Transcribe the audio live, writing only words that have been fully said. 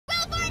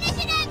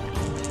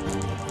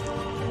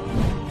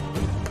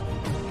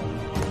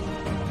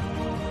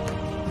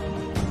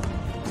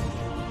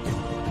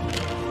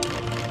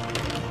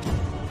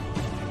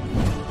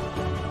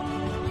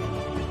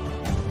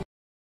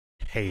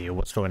Hey,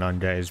 what's going on,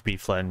 guys?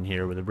 Bflattened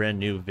here with a brand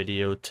new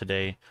video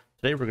today.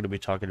 Today we're going to be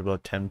talking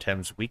about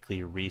Temtem's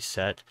weekly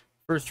reset,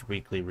 first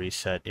weekly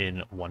reset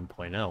in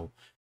 1.0.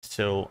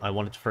 So I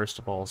wanted to first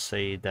of all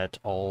say that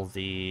all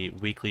the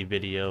weekly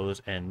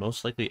videos and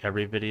most likely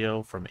every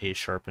video from A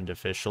Sharpened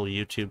official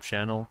YouTube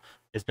channel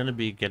is going to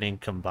be getting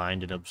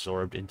combined and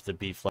absorbed into the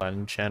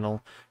Bflattened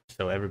channel.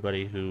 So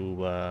everybody who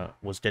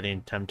was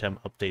getting Temtem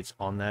updates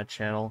on that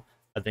channel,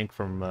 I think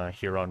from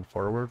here on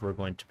forward, we're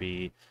going to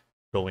be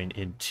going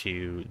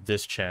into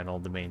this channel,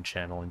 the main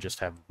channel, and just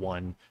have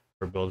one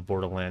for both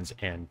Borderlands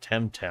and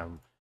Temtem.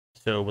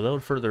 So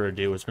without further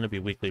ado, it's going to be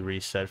weekly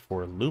reset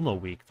for LUMA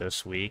week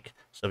this week.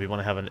 So if you want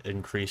to have an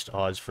increased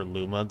odds for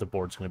LUMA, the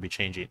board's going to be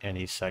changing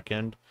any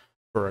second.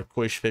 For our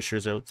Quish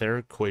Fishers out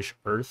there, Quish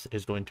Earth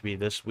is going to be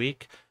this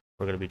week.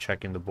 We're going to be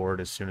checking the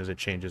board as soon as it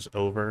changes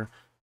over.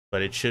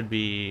 But it should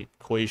be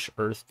Quish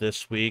Earth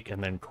this week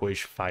and then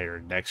Quish Fire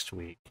next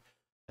week.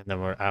 And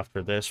then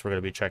after this, we're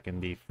going to be checking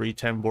the free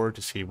Tem board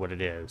to see what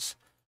it is.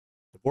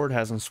 The board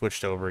hasn't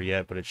switched over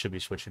yet, but it should be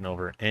switching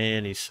over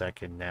any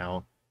second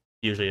now.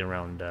 Usually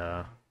around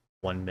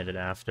 1 minute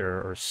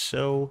after or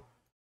so.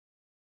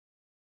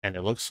 And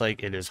it looks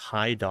like it is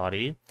high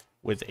dotty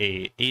with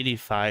a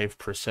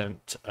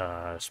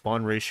 85%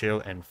 spawn ratio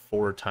and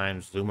 4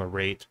 times Luma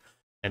rate,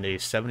 and a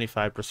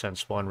 75%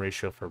 spawn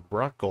ratio for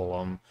Brock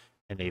Golem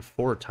and a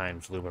 4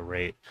 times Luma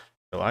rate.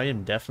 So I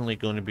am definitely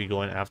going to be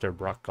going after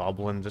Brock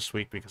Goblin this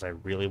week because I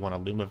really want a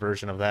Luma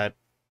version of that.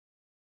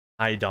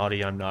 High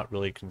Dotty I'm not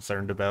really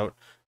concerned about,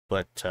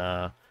 but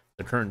the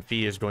current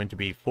fee is going to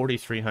be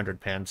 4,300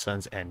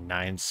 Pansuns and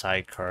 9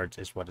 side cards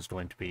is what is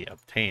going to be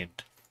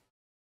obtained.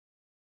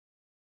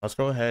 Let's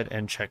go ahead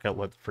and check out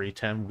what the free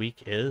Tem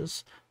week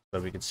is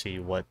so we can see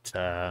what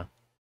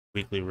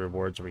weekly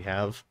rewards we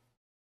have.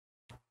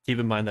 Keep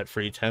in mind that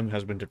free Tem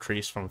has been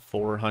decreased from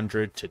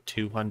 400 to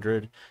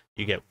 200.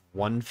 You get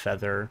 1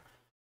 feather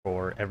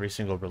for every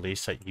single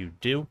release that you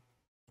do,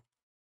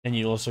 and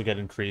you also get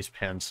increased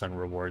Pansun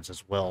rewards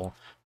as well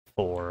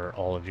for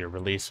all of your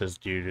releases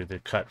due to the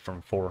cut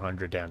from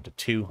 400 down to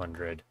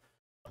 200.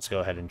 Let's go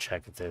ahead and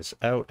check this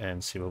out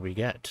and see what we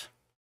get.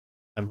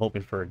 I'm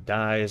hoping for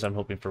dyes, I'm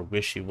hoping for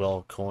wishy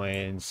well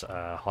coins,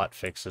 hot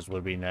fixes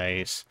would be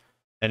nice,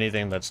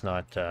 anything that's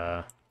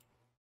not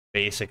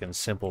basic and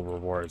simple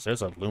rewards.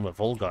 There's a Luma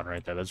Volgon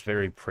right there, that's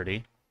very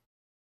pretty.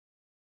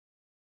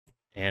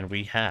 And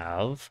we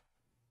have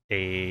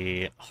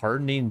a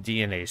hardening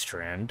DNA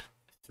strand,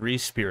 3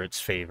 spirits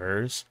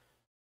favors,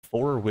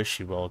 4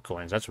 wishy well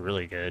coins. That's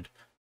really good.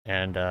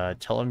 And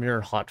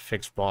telomere hot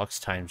fix box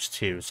times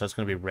 2. So that's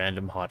going to be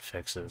random hot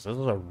fixes. This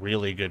is a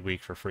really good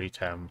week for free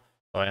Tem.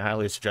 So I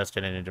highly suggest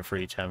getting into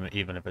free Tem,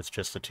 even if it's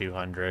just the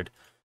 200.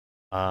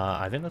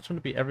 I think that's going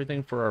to be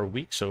everything for our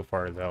week so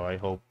far, though. I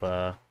hope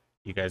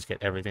you guys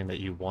get everything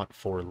that you want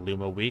for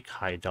Luma week.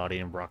 Hi, Dottie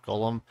and Brock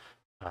Golem.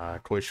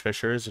 Quish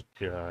Fishers,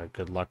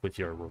 good luck with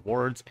your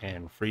rewards,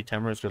 and free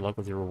Temers, good luck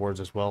with your rewards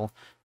as well,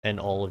 and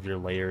all of your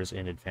layers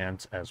in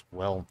advance as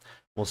well.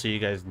 We'll see you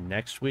guys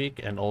next week,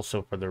 and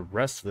also for the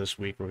rest of this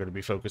week, we're going to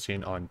be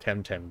focusing on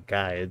Temtem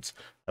guides.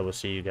 I will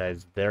see you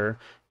guys there.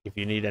 If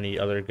you need any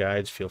other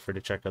guides, feel free to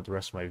check out the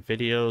rest of my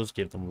videos,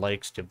 give them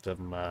likes, give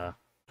them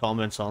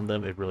comments on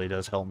them. It really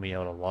does help me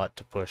out a lot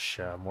to push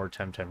more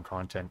Temtem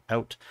content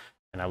out,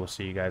 and I will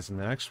see you guys in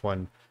the next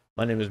one.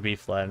 My name is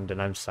Bflattened,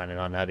 and I'm signing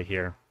on out of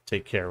here.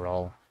 Take care,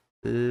 all.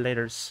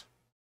 Laters.